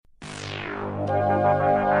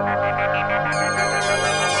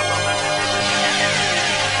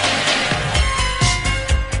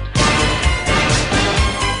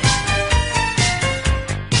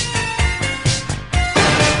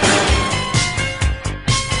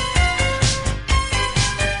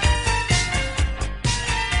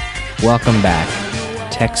Welcome back.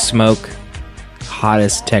 Tech Smoke,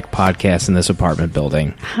 hottest tech podcast in this apartment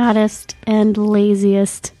building. Hottest and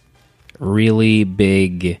laziest. Really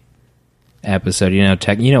big episode. You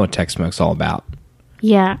know what Tech Smoke's all about.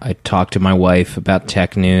 Yeah. I talked to my wife about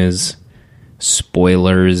tech news,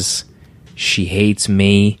 spoilers. She hates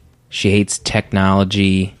me. She hates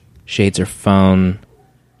technology. She hates her phone.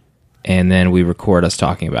 And then we record us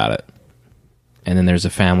talking about it. And then there's a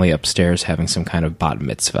family upstairs having some kind of bat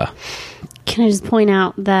mitzvah. Can I just point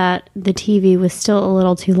out that the TV was still a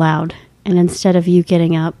little too loud, and instead of you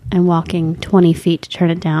getting up and walking 20 feet to turn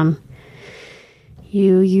it down,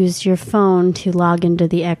 you used your phone to log into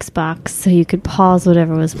the Xbox so you could pause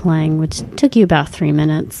whatever was playing, which took you about 3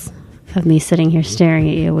 minutes of me sitting here staring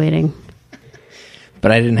at you waiting. But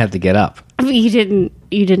I didn't have to get up. I mean,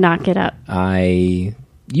 you did not get up.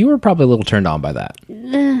 You were probably a little turned on by that.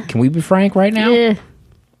 Can we be frank right now?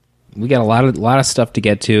 We got a lot of stuff to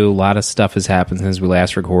get to. A lot of stuff has happened since we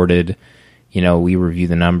last recorded. You know, we review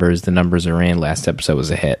the numbers. The numbers are in. Last episode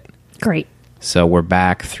was a hit. Great. So we're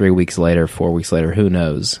back 3 weeks later, 4 weeks later. Who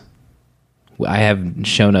knows? I have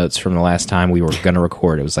show notes from the last time we were going to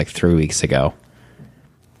record. It was like 3 weeks ago.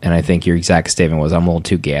 And I think your exact statement was, I'm a little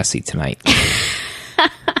too gassy tonight.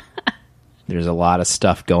 There's a lot of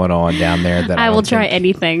stuff going on down there that I will try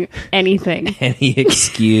anything. Any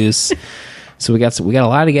excuse. So we got a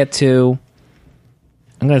lot to get to.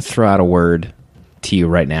 I'm going to throw out a word to you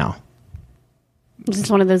right now. This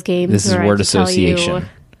is one of those games. This is where word I tell association. you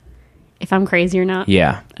if I'm crazy or not.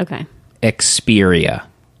 Yeah. Okay. Xperia.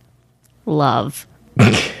 Love.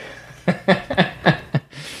 Let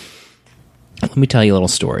me tell you a little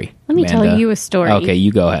story. Let me Amanda. tell you a story. Okay,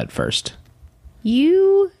 you go ahead first.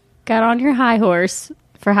 You got on your high horse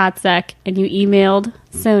for hot sec and you emailed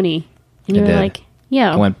Sony and you I were did. like, yo,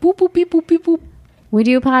 I went boop, boop, beep, boop, beep, boop. we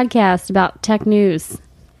do a podcast about tech news.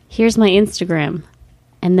 Here's my Instagram.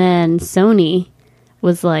 And then Sony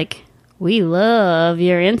was like, we love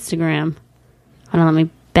your Instagram. Hold on, let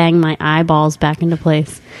me bang my eyeballs back into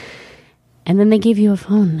place. And then they gave you a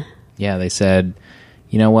phone. Yeah, they said,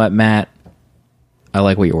 you know what, Matt? I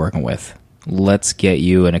like what you're working with. Let's get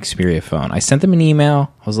you an Xperia phone. I sent them an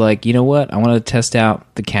email. I was like, you know what? I want to test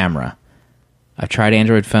out the camera. I've tried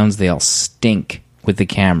Android phones. They all stink with the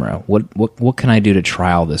camera. What can I do to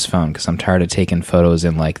trial this phone? Because I'm tired of taking photos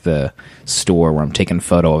in like the store where I'm taking a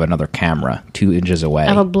photo of another camera 2 inches away.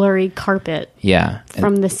 Of a blurry carpet. Yeah.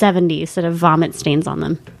 From the 70s that have vomit stains on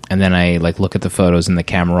them. And then I like look at the photos in the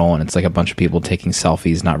camera roll, and it's like a bunch of people taking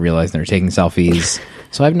selfies, not realizing they're taking selfies.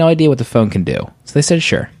 So I have no idea what the phone can do. So they said,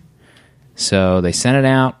 sure. So they sent it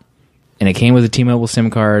out, and it came with a T-Mobile SIM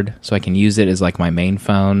card, so I can use it as like my main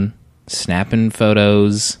phone, snapping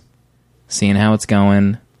photos, seeing how it's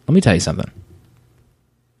going. Let me tell you something.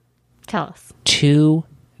 Tell us.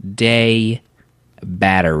 2-day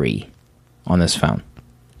battery on this phone.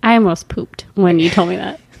 I almost pooped when you told me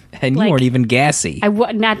that. And you weren't even gassy.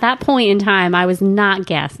 At that point in time, I was not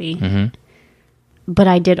gassy. Mm-hmm. But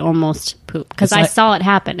I did almost poop because I saw it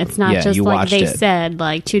happen. It's not just like they said,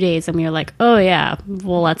 like 2 days, and we were like, "Oh yeah,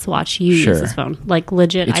 well let's watch you use this phone." Like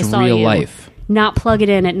legit, it's I saw real you life. Not plug it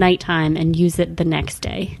in at nighttime and use it the next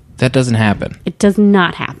day. That doesn't happen. It does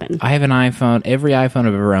not happen. I have an iPhone. Every iPhone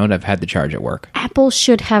I've ever owned, I've had the charge at work. Apple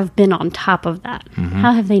should have been on top of that. Mm-hmm.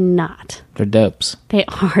 How have they not? They're dopes. They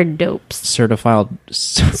are dopes. Certified.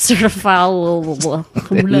 Who's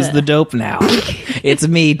the dope now? It's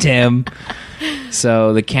me, Tim.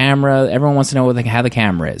 So the camera, everyone wants to know how the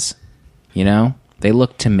camera is. You know? They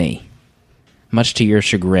look to me. Much to your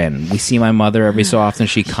chagrin. We see my mother every so often.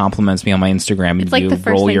 She compliments me on my Instagram, and it's like you the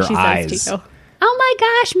first roll thing your she eyes. says to you. Oh my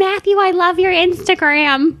gosh, Matthew, I love your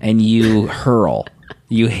Instagram. And you hurl.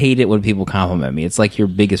 You hate it when people compliment me. It's like your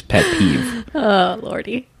biggest pet peeve. Oh,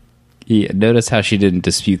 Lordy. Yeah, notice how she didn't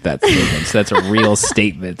dispute that statement. So that's a real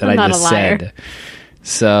statement that I just said.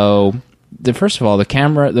 So, first of all,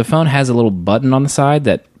 the phone has a little button on the side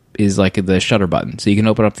that is like the shutter button. So you can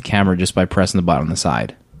open up the camera just by pressing the button on the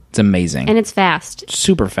side. It's amazing. And it's fast.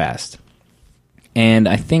 Super fast. And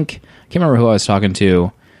I can't remember who I was talking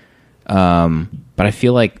to, but I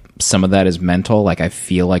feel like some of that is mental. Like I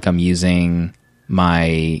feel like I'm using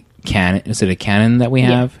my Canon. Is it a Canon that we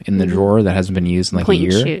have in the drawer that hasn't been used in like point a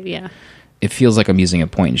year? And shoot, yeah. It feels like I'm using a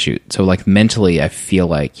point and shoot. So like mentally, I feel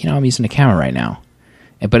like, I'm using a camera right now.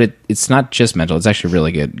 But it's not just mental. It's actually a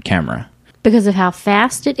really good camera. Because of how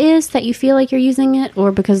fast it is that you feel like you're using it,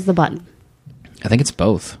 or because of the button? I think it's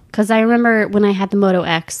both. Because I remember when I had the Moto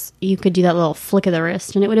X, you could do that little flick of the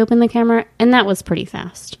wrist and it would open the camera, and that was pretty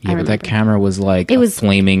fast. Yeah, but that camera was like a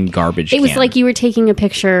flaming garbage can. It was like you were taking a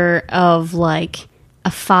picture of like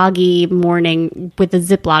a foggy morning with a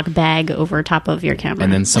Ziploc bag over top of your camera.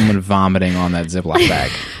 And then someone vomiting on that Ziploc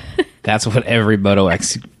bag. That's what every Moto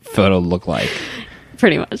X photo looked like.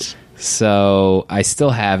 Pretty much. So I still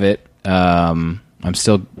have it. I'm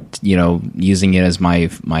still, using it as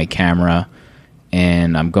my camera,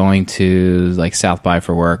 and I'm going to like South by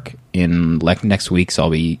for work in like next week, so I'll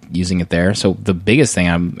be using it there. So the biggest thing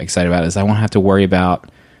I'm excited about is I won't have to worry about.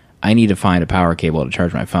 I need to find a power cable to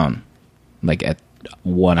charge my phone, like at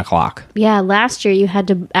 1:00. Yeah, last year you had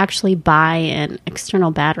to actually buy an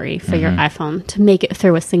external battery for your iPhone to make it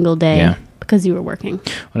through a single day. Yeah. Because you were working.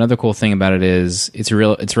 Another cool thing about it is it's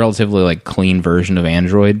relatively like clean version of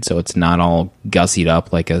Android, so it's not all gussied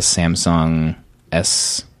up like a Samsung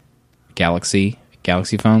S Galaxy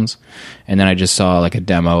phones. And then I just saw like a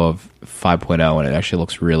demo of 5.0, and it actually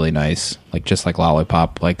looks really nice, like just like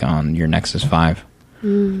Lollipop, like on your Nexus 5.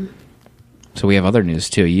 So we have other news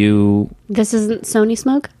too. This isn't Sony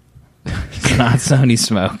Smoke? It's not Sony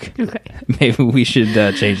Smoke. Okay. Maybe we should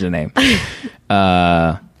change the name.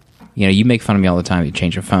 You make fun of me all the time. You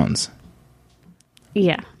change your phones.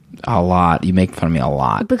 Yeah. A lot. You make fun of me a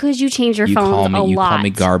lot. Because you change your phone a lot. You call me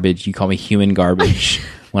garbage. You call me human garbage.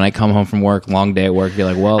 When I come home from work, long day at work, you're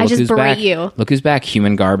like, well, I look just who's berate back. you. Look who's back,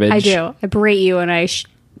 human garbage. I do. I berate you and I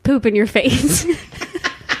poop in your face.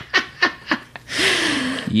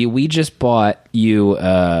 We just bought you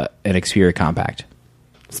an Xperia Compact.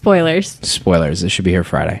 Spoilers. Spoilers. It should be here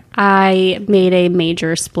Friday. I made a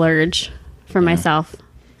major splurge for myself.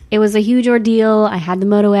 It was a huge ordeal. I had the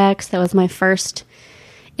Moto X. That was my first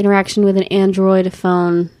interaction with an Android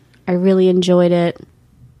phone. I really enjoyed it.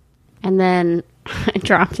 And then I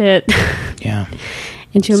dropped it Yeah.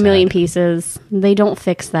 into a Sad. million pieces. They don't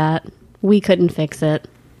fix that. We couldn't fix it.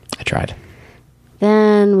 I tried.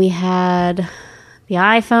 Then we had the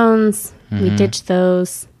iPhones. We ditched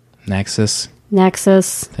those. Nexus.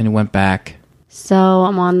 Nexus. Then it went back. So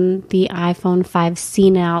I'm on the iPhone 5C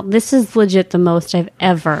now. This is legit the most I've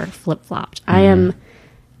ever flip-flopped. I am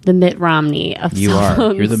the Mitt Romney of You cell are.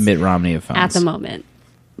 phones You're the Mitt Romney of phones. at the moment.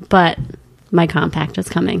 But my compact is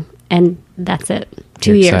coming, and that's it.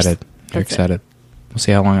 2 You're years. excited. You're That's it. excited. We'll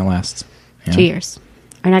see how long it lasts. Yeah. 2 years.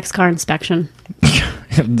 Our next car inspection.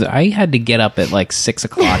 I had to get up at like 6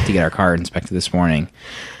 o'clock to get our car inspected this morning.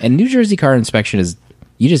 And New Jersey car inspection is,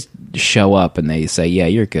 you just show up and they say, yeah,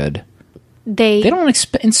 you're good. They don't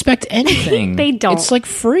inspect anything. They don't. It's like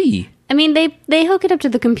free. I mean, they hook it up to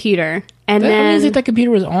the computer, and I then didn't think that computer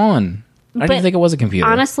was on. I didn't But even think it was a computer.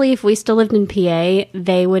 honestly, if we still lived in PA,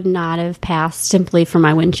 they would not have passed simply for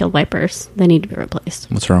my windshield wipers. They need to be replaced.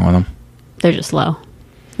 What's wrong with them? They're just low.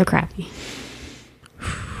 They're crappy.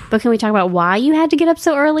 But can we talk about why you had to get up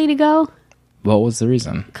so early to go? What was the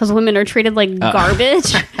reason? Because women are treated like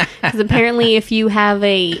garbage. Because apparently, if you have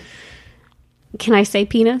a, can I say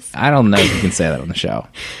penis? I don't know if you can say that on the show.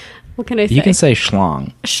 What can I say? You can say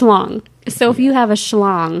schlong. Schlong. So if you have a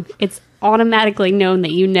schlong, it's automatically known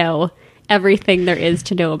that you know everything there is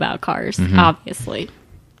to know about cars. Obviously.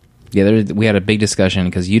 Yeah, we had a big discussion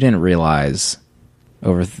because you didn't realize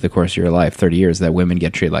over the course of your life, 30 years, that women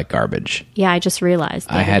get treated like garbage. Yeah, I just realized.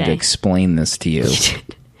 I had to explain this to you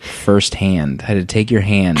firsthand. I had to take your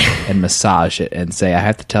hand and massage it and say, I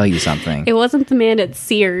have to tell you something. It wasn't the man at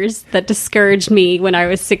Sears that discouraged me when I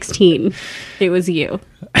was 16. It was you.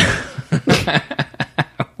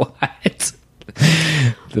 What?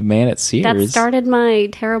 The man at Sears? That started my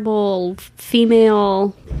terrible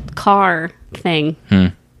female car thing.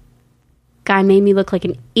 Guy made me look like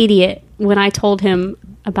an idiot when I told him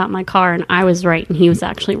about my car and I was right and he was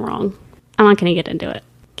actually wrong. I'm not going to get into it.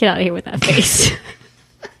 Get out of here with that face.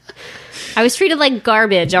 I was treated like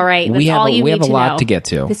garbage, all right? That's all you need to know. We have a lot to get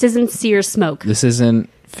to. This isn't Sears smoke. This isn't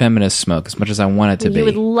feminist smoke as much as I want it to be. You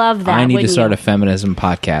would love that, I need to wouldn't start you? a feminism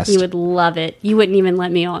podcast. You would love it. You wouldn't even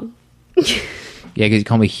let me on. Yeah, because you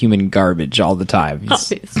call me human garbage all the time.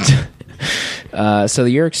 Obviously. So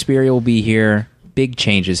your Xperia will be here. Big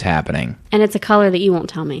changes happening. And it's a color that you won't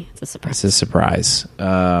tell me. It's a surprise. It's a surprise.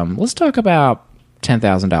 Let's talk about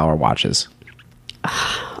 $10,000 watches.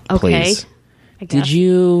 Okay. Please. I guess. Did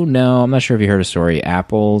you know, I'm not sure if you heard a story,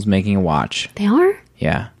 Apple's making a watch. They are?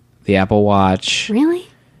 Yeah. The Apple Watch. Really?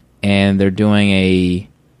 And they're doing a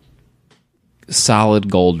solid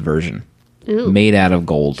gold version. Ooh. Made out of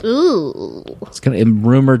gold. Ooh. It's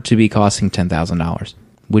rumored to be costing $10,000.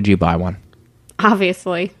 Would you buy one?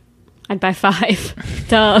 Obviously. I'd buy 5.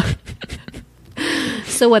 Duh.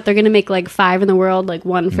 So what, they're going to make like 5 in the world? Like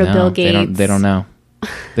one for No, Bill Gates? They don't know.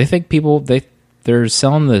 They think they're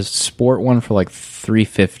selling the sport one for like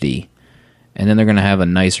 $350, and then they're going to have a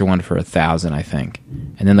nicer one for $1,000, I think.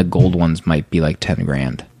 And then the gold ones might be like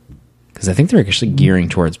 $10,000. Because Because I think they're actually gearing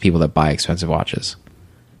towards people that buy expensive watches.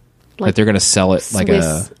 Like they're going to sell it like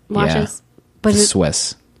Swiss watches, but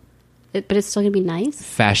Swiss. But it's still going to be nice.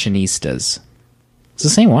 Fashionistas. It's the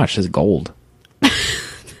same watch. It's gold.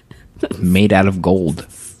 Made out of gold.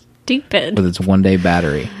 Stupid. With its 1-day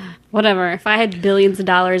battery. Whatever. If I had billions of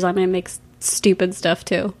dollars, I might make stupid stuff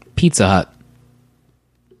too. Pizza Hut.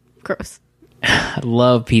 Gross. I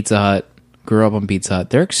love Pizza Hut. Grew up on Pizza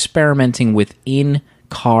Hut. They're experimenting with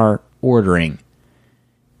in-car ordering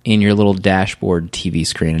in your little dashboard TV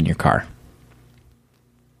screen in your car.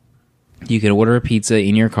 You can order a pizza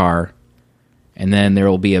in your car, and then there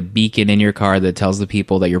will be a beacon in your car that tells the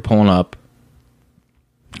people that you're pulling up,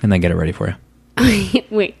 and then get it ready for you.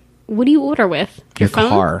 Wait, what do you order with? Your phone?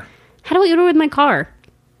 car. How do I order with my car?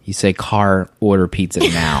 You say, car, order pizza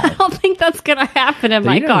now. I don't think that's going to happen in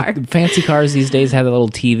my car. Fancy cars these days have a little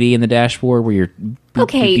TV in the dashboard where you're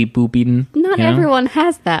beep, booping. Not everyone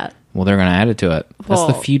has that. Well, they're going to add it to it. That's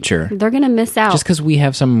the future. They're going to miss out. Just because we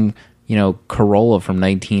have some, Corolla from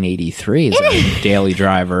 1983 as a daily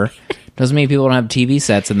driver doesn't mean people don't have TV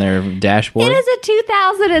sets in their dashboard. It is a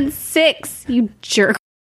 2006, you jerk.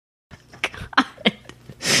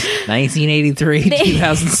 1983,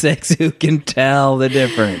 2006. Who can tell the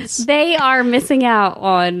difference? They are missing out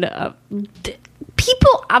on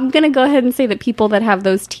people. I'm going to go ahead and say that people that have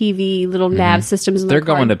those TV little nav systems in their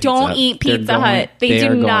car going to Pizza don't Hut. eat Pizza Hut. They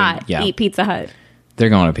do not eat Pizza Hut. They're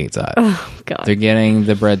going to Pizza Hut. Oh, God. They're getting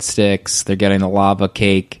the breadsticks. They're getting the lava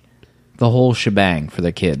cake. The whole shebang for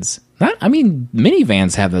their kids.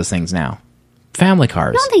 Minivans have those things now. Family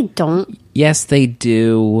cars. No, they don't. Yes, they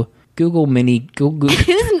do. Google minivans.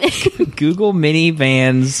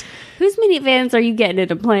 Whose minivans are you getting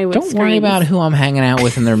into play with? Don't worry about who I'm hanging out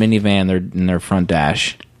with in their minivan, in their front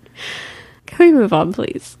dash. Can we move on,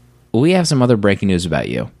 please? We have some other breaking news about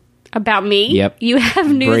you. About me? Yep. You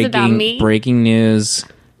have news about me? Breaking news.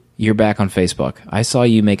 You're back on Facebook. I saw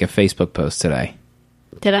you make a Facebook post today.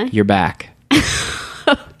 Did I? You're back.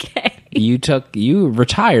 Okay. You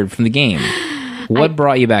retired from the game. What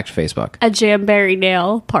brought you back to Facebook? A Jamberry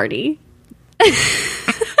nail party.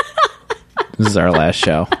 This is our last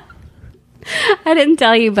show. I didn't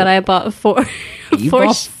tell you, but I bought four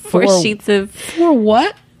sheets of... For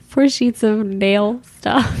what? 4 sheets of nail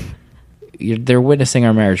stuff. They're witnessing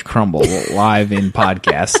our marriage crumble live in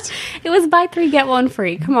podcast. It was buy 3, get 1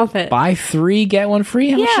 free. Come off it. Buy 3, get 1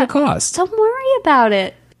 free? How much did it cost? Don't worry about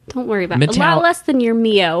it. Don't worry about it. A lot less than your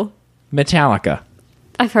Mio. Metallica.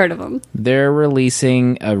 I've heard of them. They're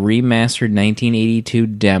releasing a remastered 1982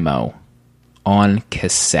 demo on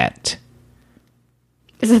cassette.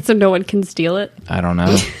 Is that so no one can steal it? I don't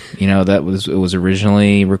know. It was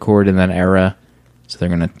originally recorded in that era. So they're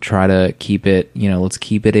going to try to keep it, let's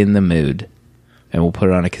keep it in the mood. And we'll put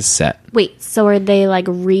it on a cassette. Wait, so are they like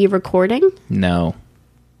re-recording? No.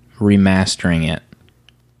 Remastering it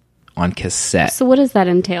on cassette. So what does that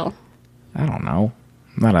entail? I don't know.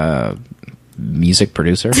 I'm not a music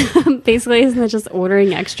producer. Basically, isn't it just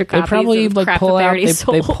ordering extra copies? They probably of crap that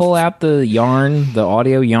they pull out the yarn, the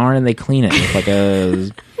audio yarn, and they clean it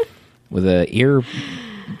with a ear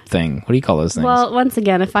thing. What do you call those things? Well, once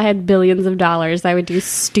again, if I had billions of dollars, I would do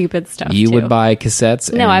stupid stuff. You would buy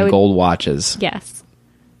cassettes and gold watches. Yes.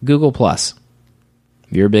 Google Plus.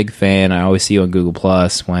 You're a big fan. I always see you on Google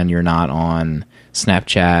Plus when you're not on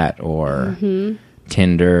Snapchat or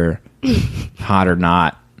Tinder,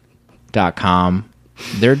 hotornot.com.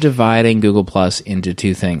 They're dividing Google Plus into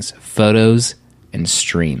 2 things: photos and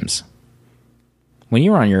streams. When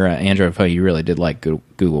you were on your Android phone, you really did like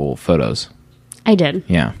Google Photos. I did.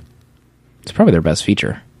 Yeah. It's probably their best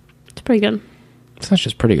feature. It's pretty good. It's not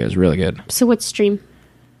just pretty good, it's really good. So what's stream?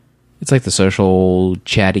 It's like the social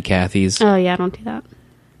chatty Cathy's. Oh, yeah, I don't do that.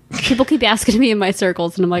 People keep asking me in my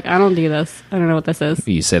circles, and I'm like, I don't do this. I don't know what this is.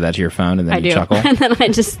 You say that to your phone, and then you chuckle? And then I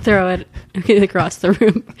just throw it across the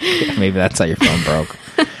room. Yeah, maybe that's how your phone broke.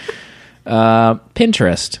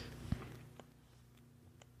 Pinterest.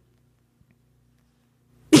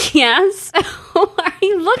 Yes? Why are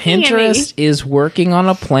you looking at me? Pinterest is working on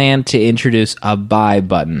a plan to introduce a buy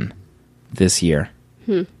button this year.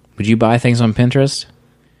 Would you buy things on Pinterest?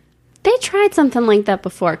 They tried something like that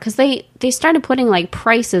before, because they started putting like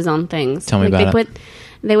prices on things. Tell me about it.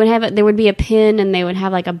 They would have it. There would be a pin, and they would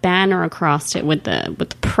have like a banner across it with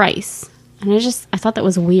the price. And I thought that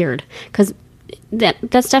was weird, because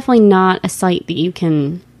that's definitely not a site that you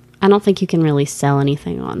can. I don't think you can really sell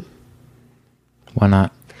anything on. Why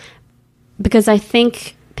not? Because I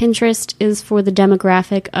think Pinterest is for the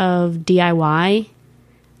demographic of DIY.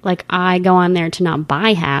 Like, I go on there to not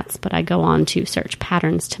buy hats, but I go on to search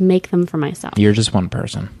patterns to make them for myself. You're just one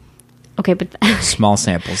person. Okay, but Small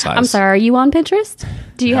sample size. I'm sorry. Are you on Pinterest?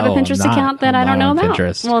 Do you have a No, I'm Pinterest not. account that I'm I don't know not on about?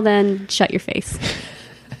 Pinterest. Well, then shut your face.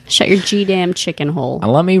 Shut your G-damn chicken hole.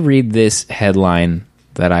 Let me read this headline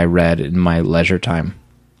that I read in my leisure time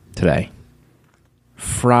today.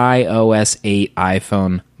 Fry OS 8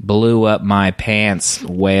 iPhone blew up my pants,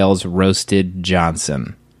 wails Roasted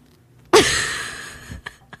Johnson.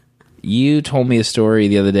 You told me a story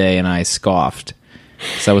the other day and I scoffed.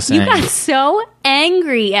 So I was saying, You got so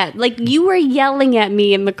angry you were yelling at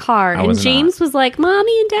me in the car, and was James was like,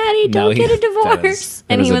 "Mommy and Daddy, No, don't get a that divorce," is-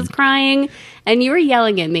 and that he is was crying, and you were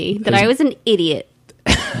yelling at me that I was an idiot.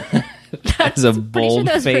 that's a pretty sure bold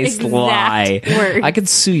those were faced exact line. words. I could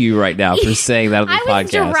sue you right now for saying that on the I was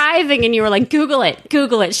podcast. driving, and you were like, Google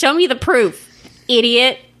it, show me the proof,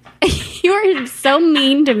 idiot." You were so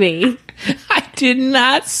mean to me. I did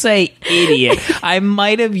not say idiot. I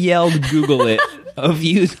might have yelled Google it a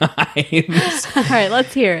few times. All right,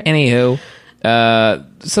 let's hear it. Anywho,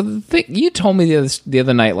 so the thing you told me the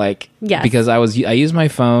other night, Yes. because I use my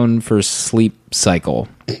phone for sleep cycle.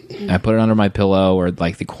 I put it under my pillow or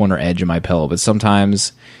the corner edge of my pillow, but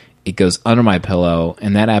sometimes it goes under my pillow,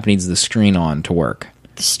 and that app needs the screen on to work.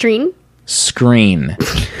 The stream? Screen.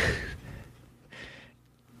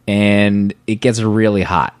 And it gets really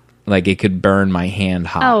hot. It could burn my hand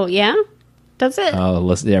hot. Oh, yeah? That's it. Oh,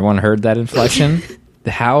 listen, everyone heard that inflection?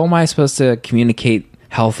 How am I supposed to communicate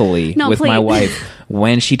healthily No, with my please. wife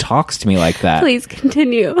when she talks to me like that? Please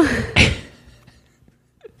continue.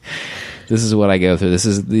 This is what I go through.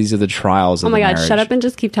 These are the trials of Oh my the God, marriage. shut up and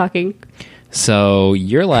just keep talking. So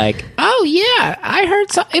you're like, oh yeah, I heard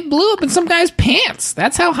it blew up in some guy's pants.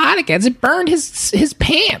 That's how hot it gets. It burned his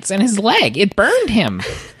pants and his leg. It burned him.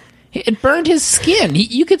 It burned his skin.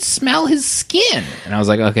 You could smell his skin. And I was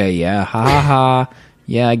like, okay, yeah, ha ha ha.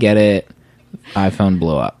 Yeah, I get it. iPhone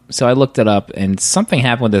blew up. So I looked it up, and something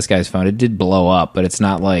happened with this guy's phone. It did blow up, but it's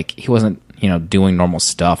not like he wasn't, doing normal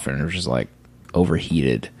stuff, and it was just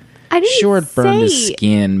overheated. I didn't Sure, it burned his say-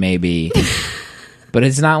 skin, maybe. But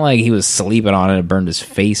it's not like he was sleeping on it and burned his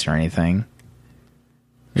face or anything.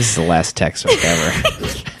 This is the last text ever.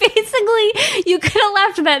 Basically, you could have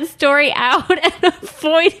left that story out and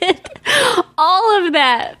avoided all of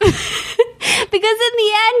that. Because in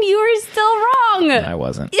the end, you were still wrong. I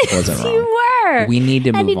wasn't. I wasn't wrong. You were. We need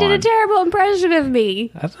to move And you did a on. terrible impression of me.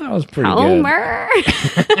 I thought it was pretty good. Homer.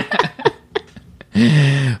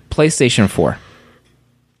 PlayStation 4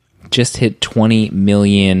 just hit 20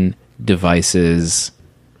 million devices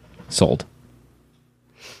sold.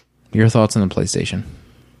 Your thoughts on the PlayStation?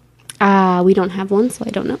 We don't have one, so I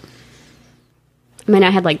don't know. I mean, I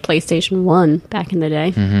had PlayStation 1 back in the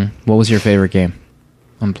day. What was your favorite game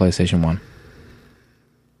on PlayStation 1?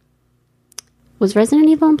 Was Resident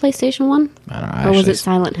Evil on PlayStation 1? I don't know. Or was it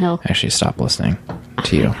Silent Hill? Actually stopped listening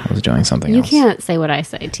to you. I was doing something You else. can't say what I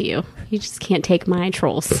say to you. You just can't take my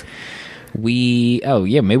trolls. Maybe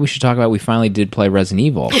we should talk about, we finally did play Resident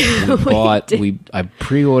Evil. I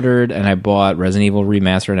pre-ordered and I bought Resident Evil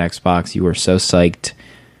Remastered on Xbox. You were so psyched.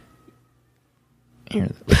 I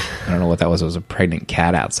don't know what that was. It was a pregnant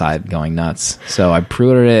cat outside going nuts. So I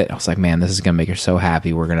pre-ordered it. I was like, man, this is going to make her so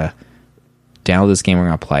happy. We're going to download this game. We're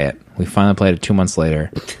going to play it. We finally played it 2 months later.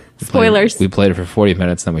 Spoilers. We played it for 40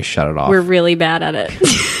 minutes, then we shut it off. We're really bad at it.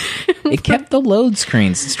 It kept the load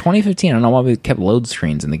screens. It's 2015. I don't know why we kept load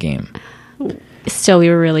screens in the game. Still, we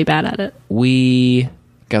were really bad at it. We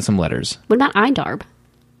got some letters. What about iDarb?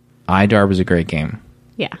 iDarb is a great game.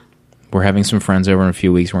 Yeah, We're having some friends over in a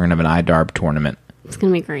few weeks. We're going to have an iDarb tournament, it's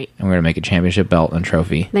going to be great. and we're going to make a championship belt and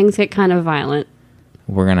trophy. Things get kind of violent.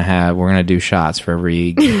 We're going to do shots for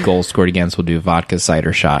every goal scored against. We'll do vodka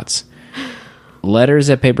cider shots. Letters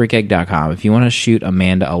at papercake.com. If you want to shoot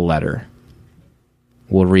Amanda a letter,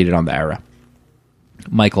 we'll read it on the era.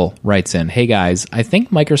 Michael writes in, hey guys, I think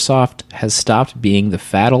Microsoft has stopped being the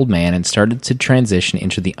fat old man and started to transition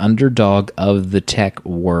into the underdog of the tech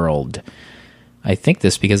world. I think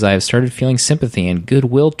this because I have started feeling sympathy and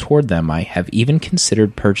goodwill toward them. I have even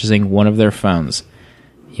considered purchasing one of their phones.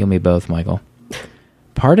 You and me both, Michael.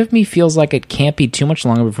 Part of me feels like it can't be too much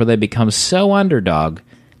longer before they become so underdog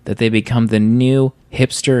that they become the new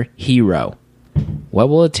hipster hero. What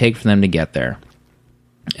will it take for them to get there?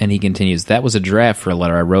 And he continues, that was a draft for a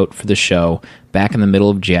letter I wrote for the show back in the middle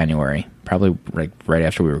of January, probably right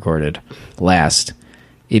after we recorded last.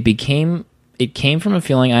 It came from a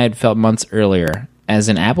feeling I had felt months earlier. As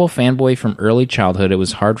an Apple fanboy from early childhood, it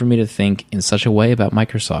was hard for me to think in such a way about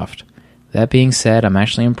Microsoft. That being said, I'm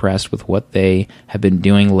actually impressed with what they have been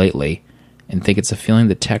doing lately and think it's a feeling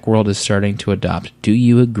the tech world is starting to adopt. Do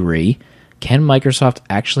you agree? Can Microsoft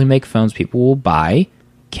actually make phones people will buy?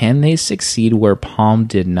 Can they succeed where Palm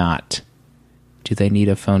did not? do they need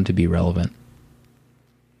a phone to be relevant?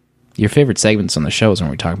 Your favorite segments on the show is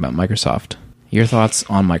when we talk about Microsoft. Your thoughts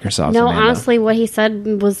on Microsoft? No, Amanda? honestly, what he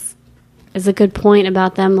said is a good point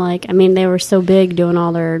about them. Like, I mean, they were so big doing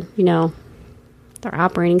all their, their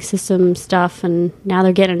operating system stuff, and now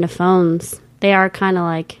they're getting into phones. They are kind of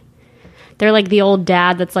like, they're like the old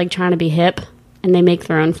dad that's like trying to be hip, and they make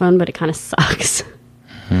their own phone, but it kind of sucks.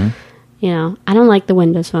 Mm-hmm. I don't like the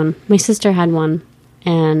Windows phone. My sister had one,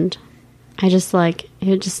 and I just like,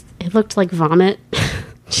 it looked like vomit.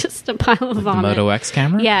 Just a pile of vomit. The Moto X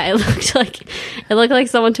camera? Yeah, it looked like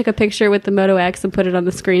someone took a picture with the Moto X and put it on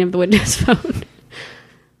the screen of the Windows phone.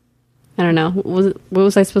 I don't know. What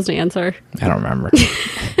was I supposed to answer? I don't remember.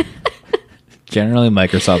 Generally,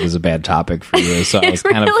 Microsoft is a bad topic for you, so I was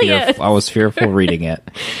kind of fearful. I was fearful reading it.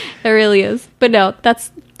 It really is. But no,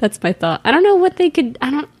 that's my thought. I don't know what they could.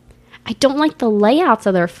 I don't like the layouts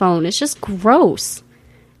of their phone. It's just gross.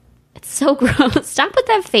 It's so gross. Stop with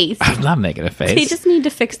that face. I'm not making a face. They just need to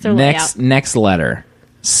fix their layout. Next letter.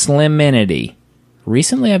 Sliminity.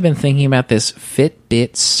 Recently, I've been thinking about this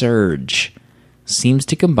Fitbit Surge. Seems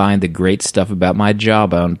to combine the great stuff about my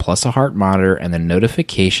jawbone, plus a heart monitor, and the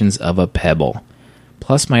notifications of a Pebble.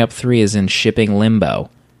 Plus, my Up 3 is in shipping limbo.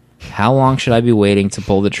 How long should I be waiting to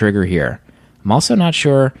pull the trigger here? I'm also not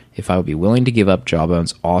sure if I would be willing to give up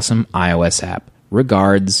Jawbone's awesome iOS app.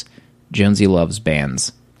 Regards, Jonesy loves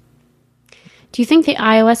bands. Do you think the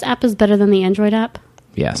iOS app is better than the Android app?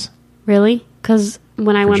 Yes. Really? Because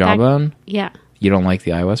when I went Jawbone? back... Yeah. You don't like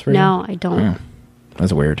the iOS version? No, I don't. Oh,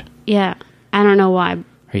 that's weird. Yeah. I don't know why.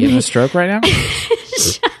 Are you having a stroke right now?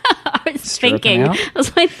 I was Stroking thinking. out? That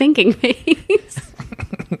was my thinking face.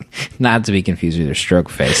 Not to be confused with your stroke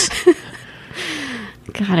face.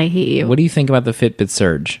 God, I hate you. What do you think about the Fitbit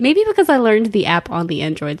Surge? Maybe because I learned the app on the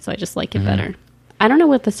Android, so I just like it better. I don't know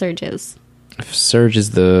what the Surge is. Surge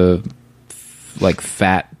is the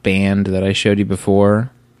fat band that I showed you before,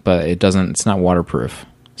 but it's not waterproof,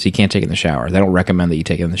 so you can't take it in the shower. They don't recommend that you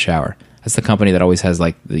take it in the shower. That's the company that always has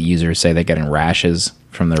the users say they're getting rashes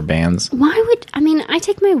from their bands. I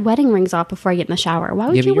take my wedding rings off before I get in the shower. Why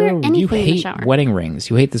would you wear anything in the shower? You hate wedding rings.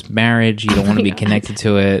 You hate this marriage. You don't want to be connected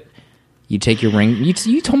to it. You take your ring.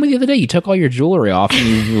 You told me the other day you took all your jewelry off and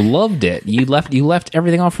you loved it. You left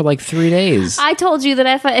everything off for 3 days. I told you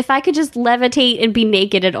that if I could just levitate and be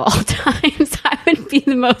naked at all times, I would be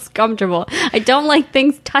the most comfortable. I don't like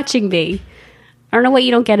things touching me. I don't know what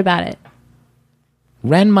you don't get about it.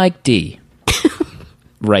 Ren Mike D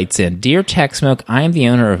writes in, Dear Tech Smoke, I am the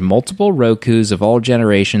owner of multiple Rokus of all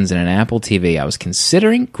generations and an Apple TV. I was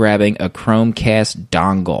considering grabbing a Chromecast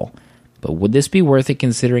dongle, but would this be worth it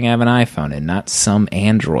considering I have an iPhone and not some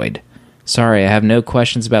Android? Sorry, I have no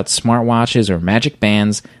questions about smartwatches or magic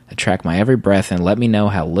bands that track my every breath and let me know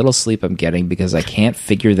how little sleep I'm getting because I can't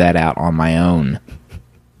figure that out on my own.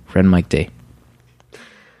 Ren Mike D.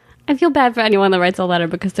 I feel bad for anyone that writes a letter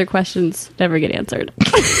because their questions never get answered.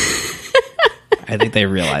 I think they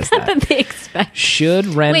realize that. They expect. Should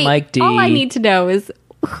Ren Mike D... All I need to know is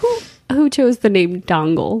who chose the name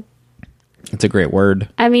dongle? It's a great word.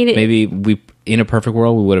 I mean... Maybe in a perfect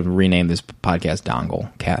world, we would have renamed this podcast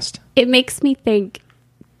Dongle Cast. It makes me think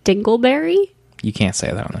Dingleberry? You can't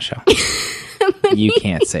say that on the show. You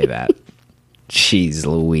can't say that. Jeez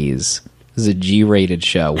Louise. This is a G-rated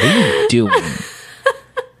show. What are you doing?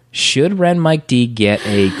 Should Ren Mike D get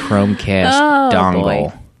a Chromecast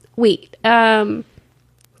dongle? Boy. Wait, what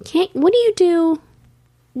do you do?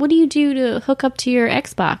 What do you do to hook up to your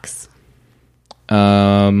Xbox?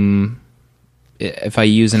 If I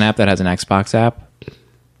use an app that has an Xbox app,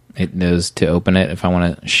 it knows to open it if I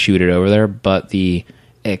want to shoot it over there. But the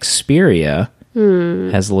Xperia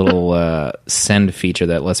has a little send feature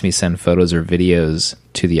that lets me send photos or videos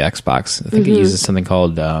to the Xbox. I think it uses something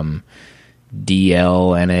called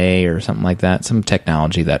DLNA or something like that. Some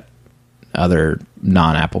technology that other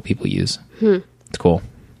non-Apple people use. It's cool.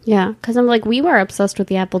 Yeah, because we were obsessed with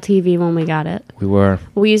the Apple TV when we got it. We were.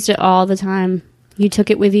 We used it all the time. You took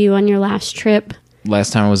it with you on your last trip.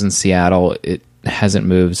 Last time I was in Seattle, it hasn't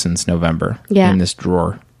moved since November. Yeah. In this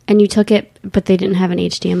drawer. And you took it, but they didn't have an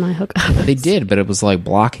HDMI hookup. They did, but it was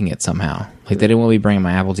blocking it somehow. They didn't want me bringing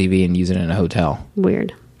my Apple TV and using it in a hotel.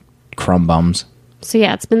 Weird. Crumb bums. So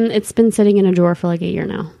yeah, it's been sitting in a drawer for a year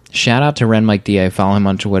now. Shout out to Ren Mike D. I follow him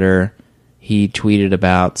on Twitter. He tweeted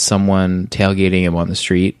about someone tailgating him on the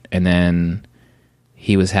street, and then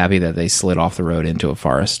he was happy that they slid off the road into a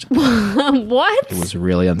forest. What? It was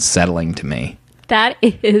really unsettling to me. That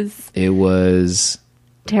is... It was...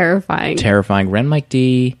 terrifying. Terrifying. Ren Mike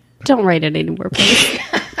D. Don't write it anymore, please.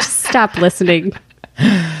 Stop listening.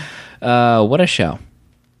 What a show.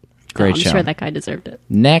 Great I'm show. sure that guy deserved it.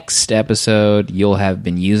 Next episode, you'll have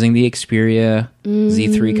been using the Xperia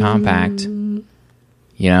Z3 Compact.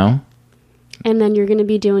 You know? And then you're going to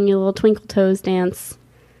be doing your little twinkle toes dance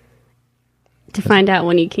to find out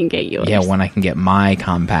when you can get yours. Yeah, when I can get my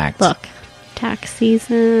Compact. Look, tax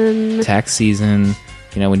season. Tax season.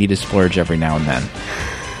 You know, we need to splurge every now and then.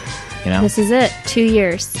 You know? This is it. 2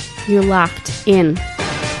 years. You're locked in.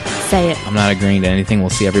 Say it. I'm not agreeing to anything. We'll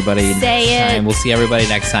see everybody Say next it. time. We'll see everybody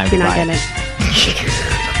next time. You're not Goodbye. getting it.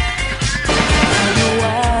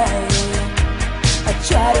 I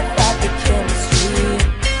try to